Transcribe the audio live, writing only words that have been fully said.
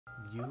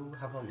You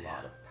have a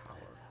lot of power.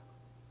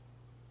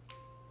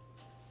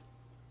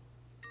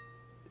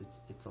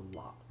 It's a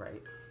lot,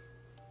 right?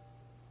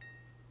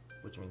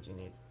 Which means you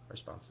need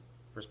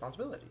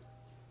responsibility.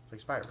 It's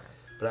like Spider-Man.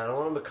 But I don't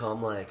want to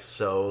become like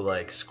so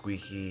like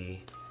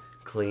squeaky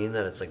clean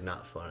that it's like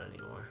not fun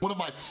anymore. One of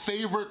my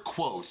favorite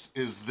quotes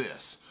is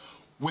this: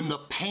 when the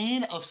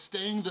pain of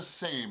staying the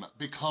same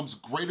becomes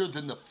greater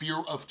than the fear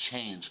of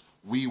change,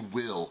 we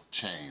will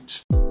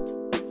change.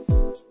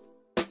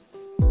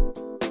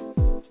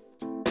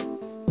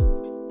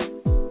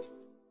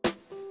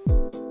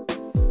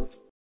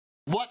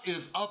 What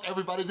is up,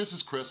 everybody? This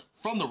is Chris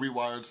from The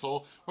Rewired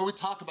Soul, where we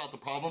talk about the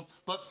problem,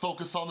 but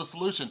focus on the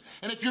solution.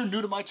 And if you're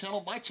new to my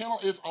channel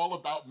is all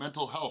about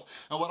mental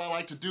health. And what I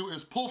like to do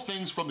is pull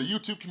things from the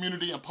YouTube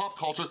community and pop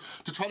culture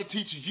to try to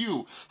teach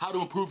you how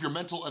to improve your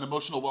mental and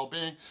emotional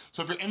well-being.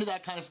 So if you're into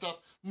that kind of stuff,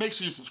 make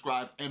sure you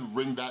subscribe and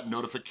ring that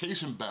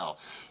notification bell.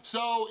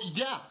 So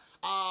yeah,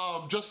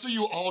 just so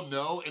you all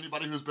know,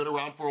 anybody who's been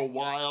around for a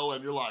while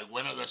and you're like,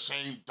 when are the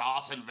Shane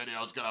Dawson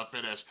videos gonna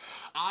finish?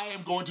 I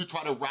am going to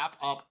try to wrap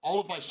up all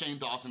of my Shane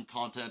Dawson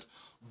content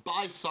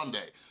by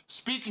Sunday.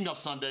 Speaking of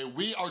Sunday,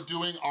 we are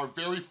doing our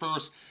very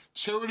first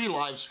charity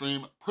live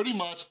stream pretty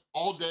much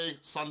all day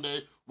Sunday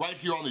right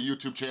here on the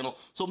YouTube channel.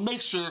 So make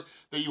sure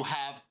that you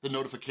have the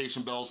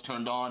notification bells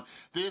turned on.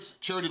 This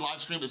charity live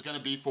stream is gonna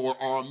be for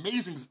our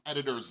amazing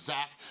editor,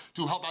 Zach,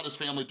 to help out his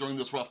family during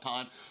this rough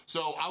time.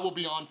 So I will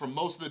be on for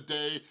most of the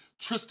day.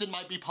 Tristan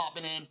might be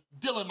popping in,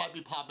 Dylan might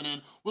be popping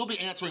in. We'll be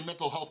answering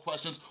mental health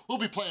questions. We'll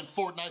be playing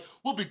Fortnite.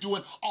 We'll be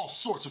doing all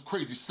sorts of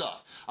crazy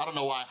stuff. I don't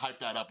know why I hyped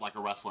that up like a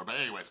wrestler, but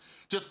anyways,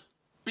 just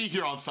be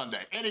here on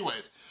Sunday.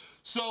 Anyways,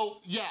 so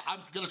yeah, I'm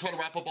gonna try to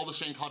wrap up all the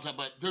Shane content,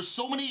 but there's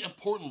so many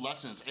important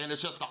lessons, and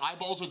it's just the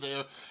eyeballs are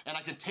there, and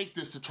I can take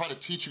this to try to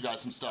teach you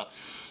guys some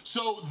stuff.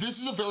 So this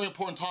is a very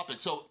important topic.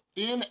 So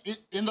in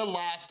the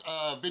last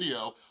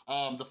video,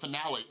 the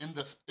finale,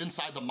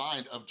 Inside the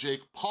Mind of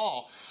Jake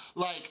Paul,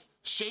 like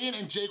Shane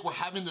and Jake were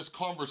having this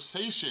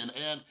conversation,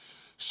 and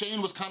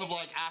Shane was kind of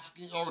like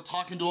asking or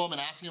talking to him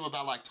and asking him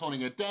about like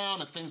toning it down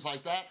and things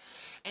like that.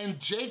 And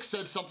Jake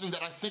said something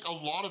that I think a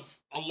lot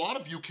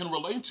of you can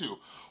relate to,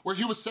 where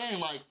he was saying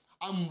like,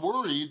 I'm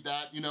worried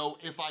that, you know,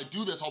 if I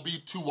do this, I'll be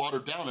too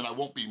watered down and I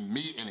won't be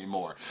me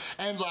anymore.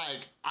 And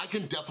like, I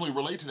can definitely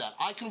relate to that.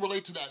 I can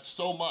relate to that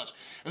so much.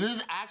 And this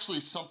is actually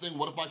something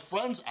one of my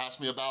friends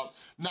asked me about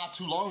not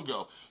too long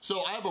ago.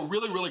 So I have a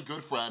really, really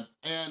good friend,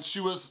 and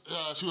she was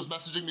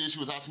messaging me, she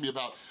was asking me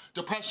about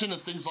depression and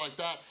things like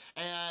that.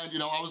 And you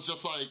know, I was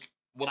just like,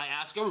 when I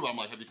ask everybody, I'm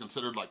like, have you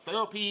considered like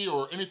therapy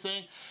or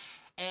anything?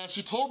 And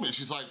she told me,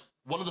 she's like,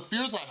 one of the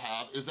fears I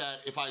have is that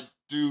if I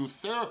do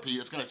therapy,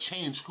 it's gonna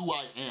change who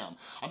I am.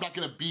 I'm not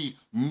gonna be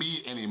me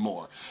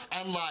anymore.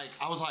 And like,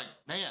 I was like,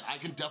 man, I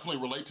can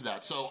definitely relate to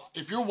that. So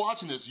if you're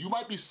watching this, you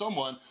might be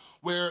someone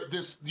where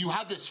you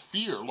have this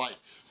fear, like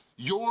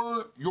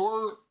your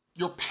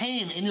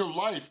pain in your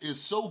life is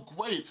so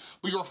great,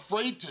 but you're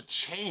afraid to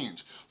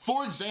change.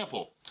 For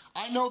example,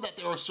 I know that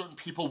there are certain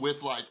people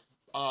with like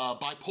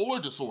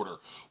bipolar disorder,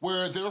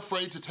 where they're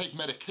afraid to take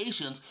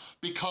medications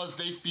because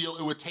they feel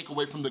it would take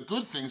away from the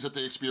good things that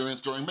they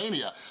experienced during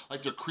mania,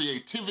 like their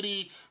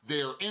creativity,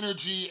 their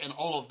energy, and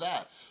all of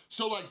that.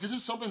 So like, this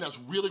is something that's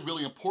really,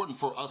 really important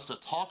for us to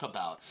talk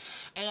about.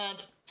 And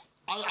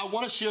I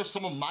wanna share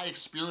some of my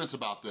experience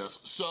about this.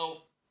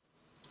 So,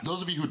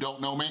 those of you who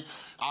don't know me,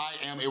 I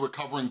am a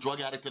recovering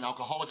drug addict and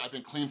alcoholic. I've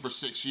been clean for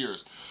 6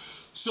 years.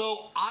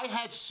 So I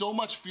had so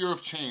much fear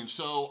of change.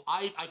 So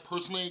I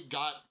personally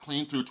got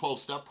clean through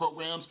 12-step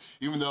programs,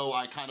 even though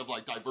I kind of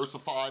like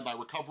diversified my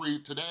recovery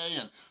today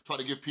and try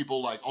to give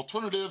people like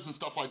alternatives and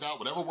stuff like that,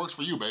 whatever works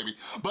for you, baby.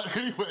 But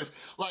anyways,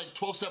 like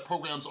 12-step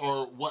programs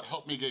are what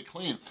helped me get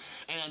clean.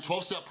 And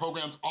 12-step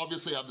programs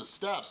obviously have the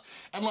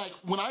steps. And like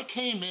when I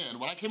came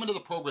into the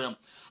program,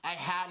 I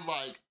had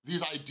like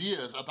these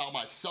ideas about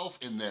myself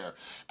in there.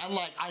 And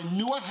like, I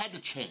knew I had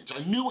to change. I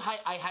knew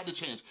I had to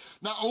change.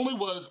 Not only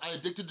was I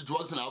addicted to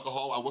drugs and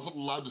alcohol, I wasn't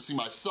allowed to see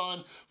my son,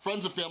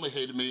 friends and family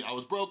hated me, I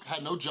was broke,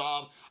 had no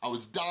job, I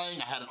was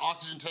dying, I had an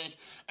oxygen tank,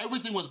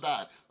 everything was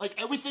bad.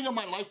 Like everything in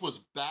my life was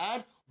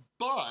bad,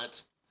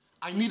 but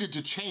I needed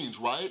to change,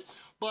 right?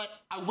 But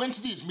I went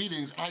to these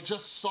meetings and I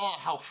just saw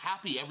how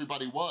happy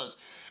everybody was.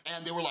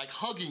 And they were like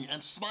hugging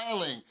and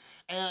smiling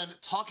and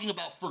talking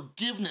about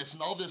forgiveness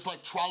and all this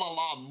like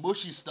tra-la-la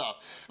mushy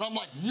stuff. And I'm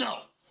like, no,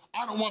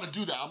 I don't wanna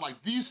do that. I'm like,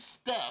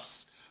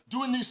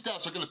 doing these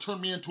steps are gonna turn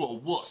me into a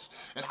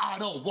wuss, and I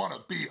don't wanna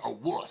be a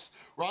wuss,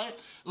 right?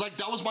 Like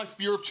that was my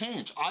fear of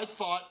change. I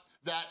thought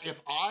that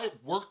if I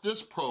worked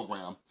this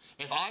program,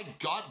 if I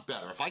got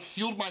better, if I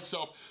healed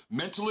myself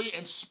mentally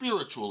and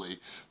spiritually,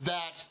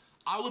 that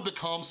I would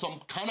become some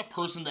kind of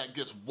person that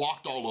gets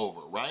walked all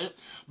over, right?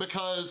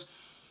 Because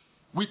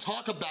we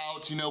talk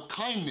about, you know,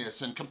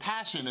 kindness and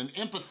compassion and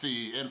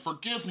empathy and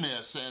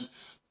forgiveness and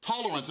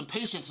tolerance and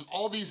patience and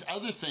all these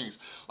other things.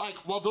 Like,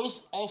 while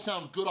those all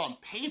sound good on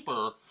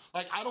paper,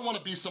 like I don't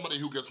wanna be somebody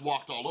who gets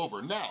walked all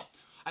over. Now,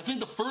 I think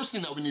the first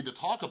thing that we need to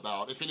talk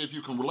about, if any of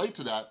you can relate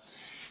to that,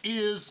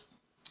 is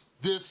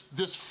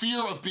this fear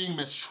of being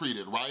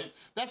mistreated, right?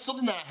 That's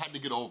something that I had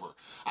to get over.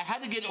 I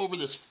had to get over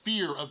this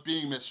fear of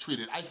being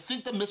mistreated. I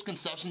think the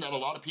misconception that a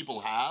lot of people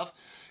have,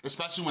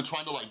 especially when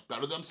trying to like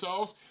better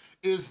themselves,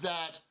 is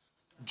that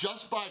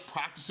just by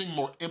practicing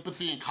more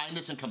empathy and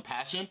kindness and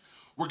compassion,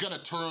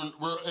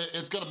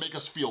 it's gonna make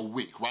us feel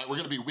weak, right? We're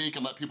gonna be weak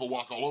and let people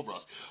walk all over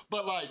us.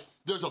 But like,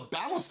 there's a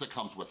balance that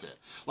comes with it.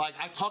 Like,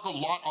 I talk a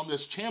lot on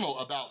this channel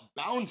about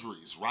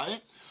boundaries, right?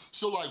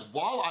 So like,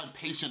 while I'm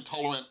patient,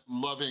 tolerant,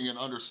 loving, and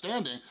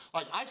understanding,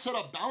 like, I set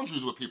up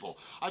boundaries with people.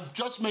 I've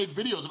just made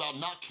videos about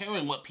not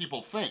caring what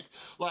people think.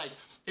 Like,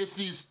 it's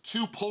these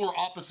two polar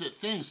opposite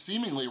things,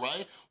 seemingly,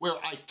 right? Where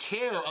I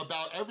care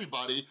about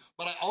everybody,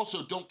 but I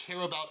also don't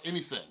care about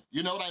anything.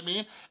 You know what I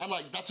mean? And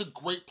like, that's a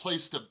great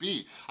place to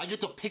be. I get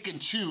to pick and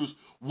choose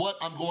what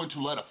I'm going to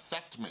let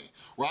affect me,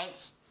 right?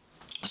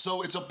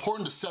 So it's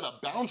important to set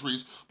up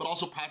boundaries, but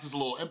also practice a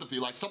little empathy.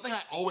 Like, something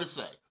I always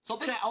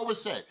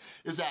say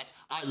is that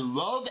I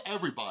love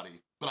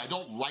everybody, but I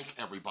don't like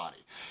everybody.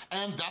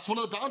 And that's one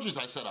of the boundaries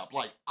I set up.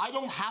 Like, I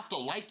don't have to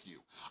like you.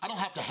 I don't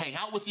have to hang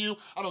out with you.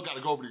 I don't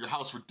gotta go over to your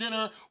house for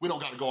dinner. We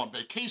don't gotta go on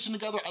vacation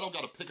together. I don't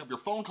gotta pick up your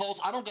phone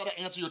calls. I don't gotta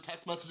answer your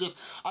text messages.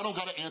 I don't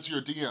gotta answer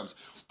your DMs.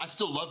 I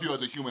still love you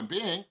as a human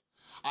being.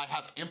 I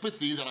have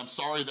empathy that I'm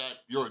sorry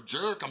that you're a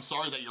jerk, I'm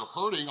sorry that you're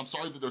hurting, I'm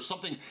sorry that there's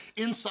something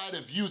inside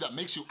of you that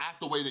makes you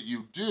act the way that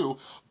you do,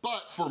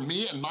 but for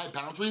me and my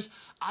boundaries,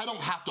 I don't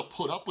have to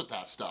put up with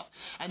that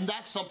stuff. And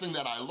that's something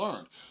that I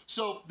learned.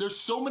 So there's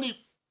so many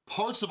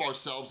parts of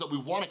ourselves that we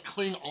wanna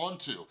cling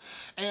onto.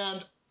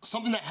 And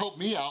something that helped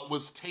me out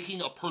was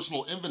taking a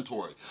personal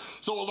inventory.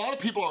 So a lot of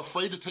people are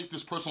afraid to take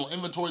this personal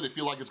inventory. They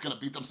feel like it's gonna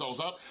beat themselves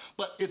up,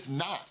 but it's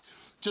not.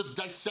 Just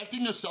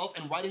dissecting yourself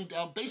and writing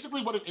down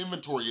basically what an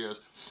inventory is.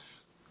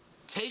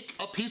 Take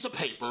a piece of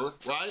paper,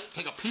 right?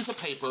 Take a piece of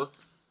paper,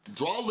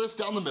 draw a list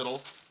down the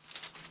middle,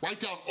 write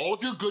down all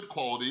of your good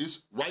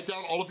qualities, write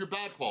down all of your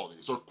bad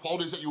qualities or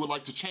qualities that you would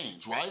like to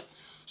change, right?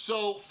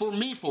 So for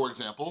me, for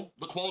example,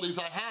 the qualities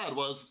I had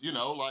was, you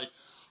know, like,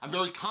 I'm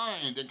very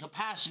kind and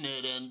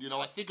compassionate and, you know,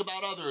 I think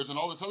about others and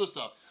all this other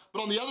stuff.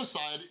 But on the other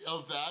side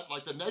of that,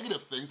 like the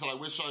negative things that I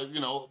wish I,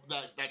 you know,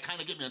 that kind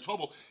of get me in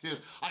trouble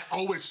is I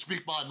always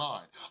speak my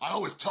mind. I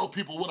always tell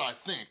people what I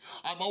think.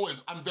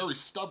 I'm very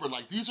stubborn.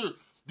 Like, these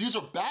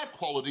are bad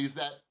qualities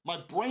that my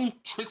brain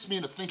tricks me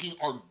into thinking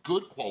are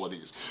good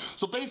qualities.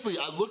 So basically,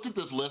 I looked at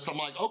this list, I'm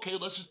like, okay,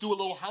 let's just do a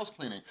little house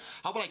cleaning.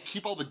 How about I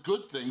keep all the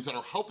good things that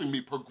are helping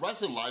me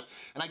progress in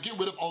life, and I get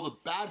rid of all the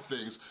bad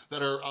things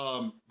that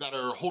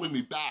are holding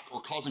me back or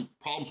causing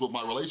problems with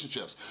my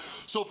relationships.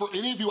 So for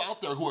any of you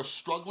out there who are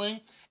struggling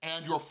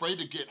and you're afraid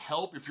to get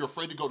help, if you're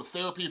afraid to go to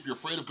therapy, if you're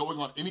afraid of going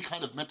on any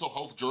kind of mental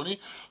health journey,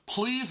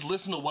 please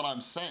listen to what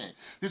I'm saying.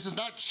 This is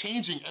not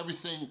changing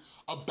everything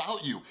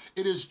about you.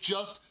 It is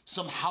just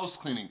some house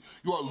cleaning.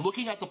 You are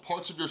looking at the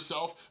parts of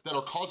yourself that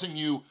are causing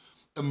you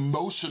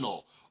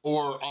emotional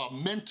or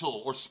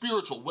mental or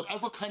spiritual,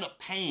 whatever kind of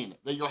pain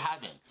that you're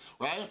having,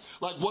 right?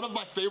 Like, one of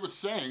my favorite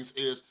sayings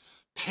is,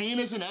 pain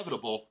is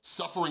inevitable,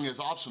 suffering is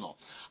optional.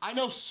 I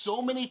know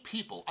so many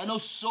people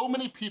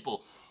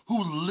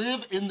who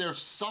live in their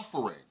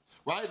suffering,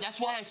 right? That's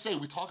why I say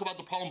we talk about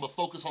the problem but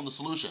focus on the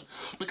solution,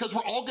 because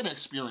we're all gonna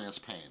experience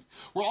pain.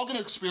 We're all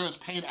gonna experience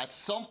pain at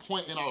some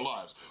point in our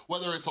lives,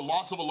 whether it's a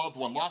loss of a loved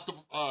one, loss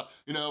of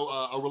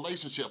a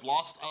relationship,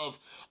 loss of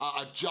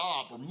a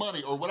job or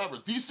money or whatever.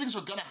 These things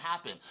are gonna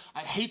happen. I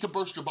hate to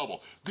burst your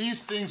bubble.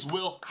 These things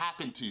will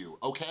happen to you,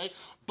 okay?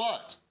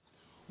 But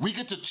we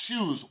get to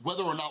choose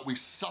whether or not we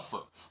suffer.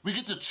 We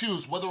get to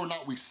choose whether or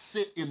not we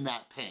sit in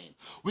that pain.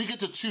 We get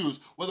to choose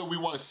whether we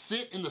wanna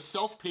sit in the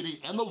self-pity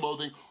and the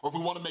loathing, or if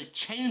we wanna make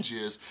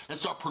changes and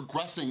start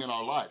progressing in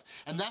our life.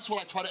 And that's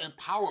what I try to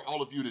empower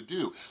all of you to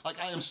do.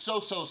 Like, I am so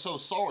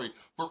sorry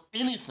for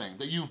anything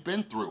that you've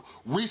been through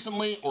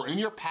recently or in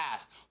your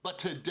past, but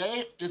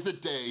today is the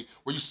day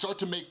where you start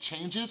to make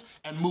changes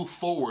and move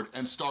forward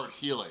and start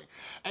healing.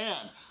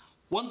 And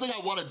one thing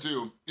I wanna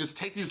do is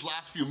take these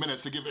last few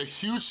minutes to give a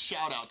huge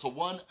shout out to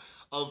one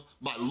of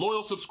my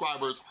loyal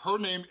subscribers. Her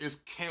name is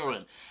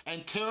Karen,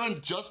 and Karen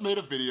just made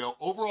a video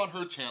over on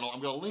her channel.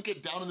 I'm gonna link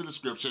it down in the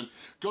description.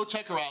 Go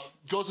check her out,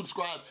 go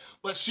subscribe.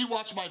 But she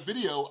watched my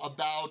video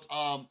about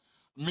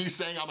me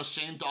saying I'm a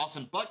Shane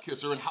Dawson butt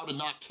kisser and how to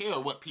not care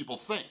what people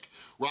think,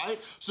 right?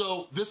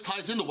 So this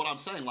ties into what I'm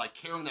saying, like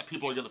caring that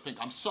people are gonna think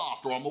I'm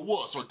soft or I'm a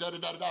wuss or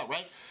da-da-da-da-da,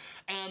 right?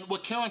 And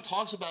what Karen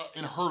talks about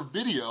in her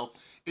video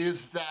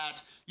is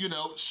that, you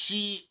know,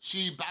 she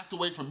backed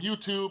away from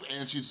YouTube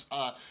and she's,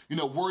 you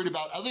know, worried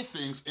about other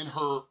things in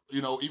her,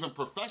 you know, even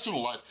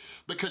professional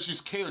life because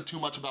she's cared too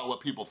much about what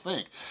people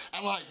think.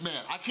 And like,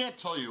 man, I can't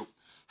tell you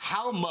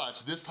how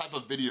much this type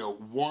of video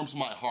warms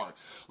my heart.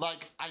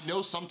 Like, I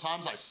know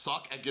sometimes I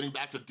suck at getting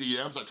back to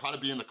DMs. I try to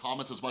be in the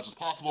comments as much as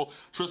possible.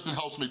 Tristan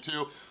helps me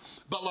too.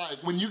 But like,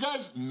 when you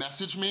guys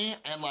message me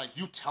and like,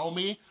 you tell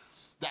me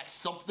that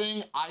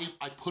something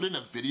I put in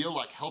a video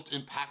like helped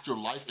impact your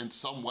life in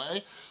some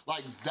way,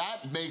 like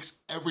that makes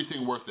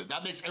everything worth it.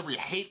 That makes every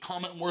hate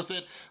comment worth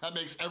it. That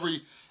makes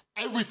every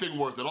everything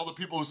worth it. All the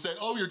people who say,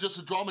 oh, you're just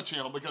a drama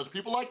channel, because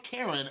people like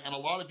Karen and a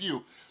lot of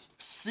you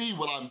see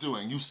what I'm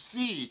doing. You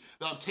see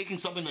that I'm taking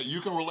something that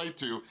you can relate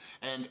to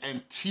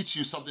and teach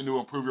you something to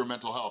improve your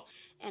mental health.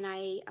 And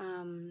I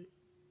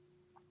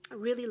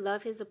really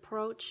love his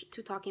approach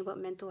to talking about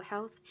mental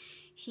health.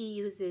 He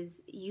uses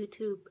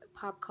YouTube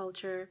pop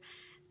culture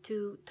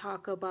to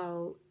talk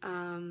about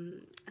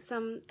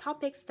some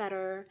topics that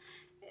are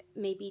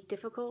maybe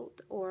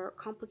difficult or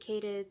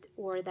complicated,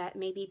 or that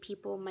maybe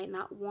people might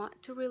not want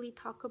to really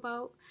talk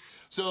about.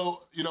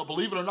 So, you know,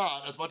 believe it or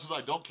not, as much as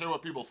I don't care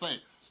what people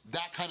think,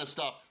 that kind of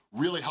stuff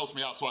really helps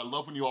me out. So I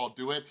love when you all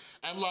do it.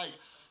 And like,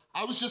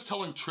 I was just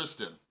telling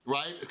Tristan,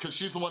 right? Because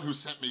she's the one who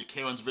sent me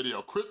Karen's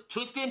video.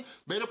 Tristan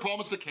made a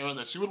promise to Karen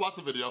that she would watch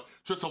the video.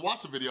 Tristan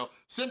watched the video,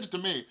 sent it to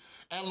me,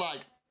 and like,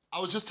 I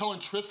was just telling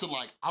Tristan,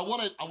 like, I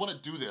wanna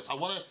do this. I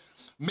wanna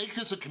make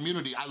this a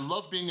community. I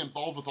love being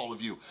involved with all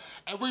of you.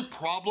 Every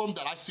problem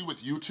that I see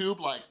with YouTube,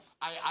 like,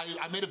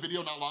 I made a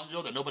video not long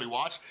ago that nobody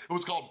watched. It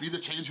was called Be the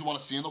Change You Wanna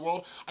See in the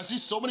World. I see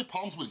so many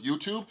problems with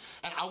YouTube,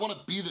 and I wanna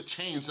be the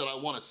change that I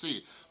wanna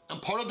see.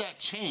 And part of that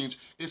change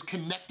is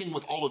connecting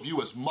with all of you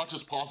as much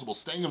as possible,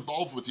 staying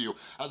involved with you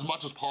as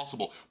much as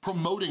possible,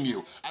 promoting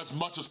you as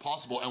much as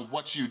possible and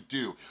what you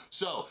do.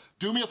 So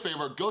do me a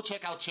favor, go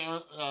check out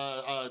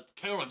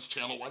Karen's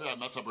channel. Why did I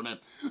mess up her name?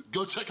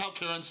 Go check out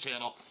Karen's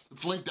channel.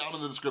 It's linked down in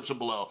the description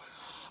below.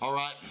 All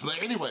right,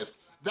 but anyways,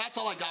 that's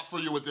all I got for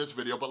you with this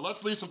video, but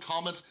let's leave some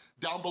comments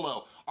down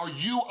below. Are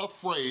you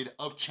afraid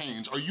of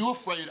change? Are you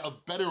afraid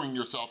of bettering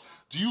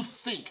yourself? Do you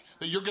think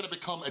that you're gonna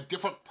become a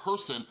different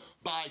person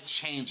by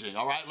changing,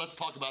 all right? Let's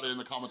talk about it in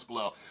the comments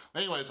below.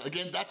 Anyways,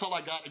 again, that's all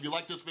I got. If you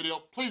like this video,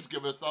 please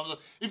give it a thumbs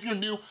up. If you're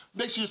new,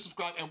 make sure you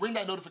subscribe and ring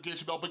that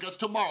notification bell, because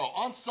tomorrow,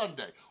 on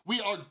Sunday, we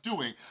are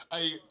doing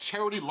a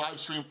charity live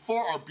stream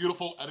for our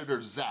beautiful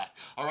editor, Zach,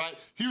 all right?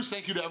 Huge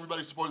thank you to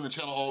everybody supporting the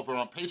channel all over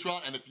on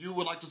Patreon, and if you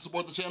would like to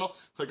support the channel,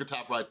 click or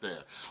tap right there,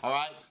 all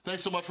right?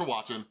 Thanks so much for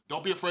watching.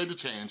 Don't be afraid to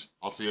change.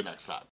 I'll see you next time.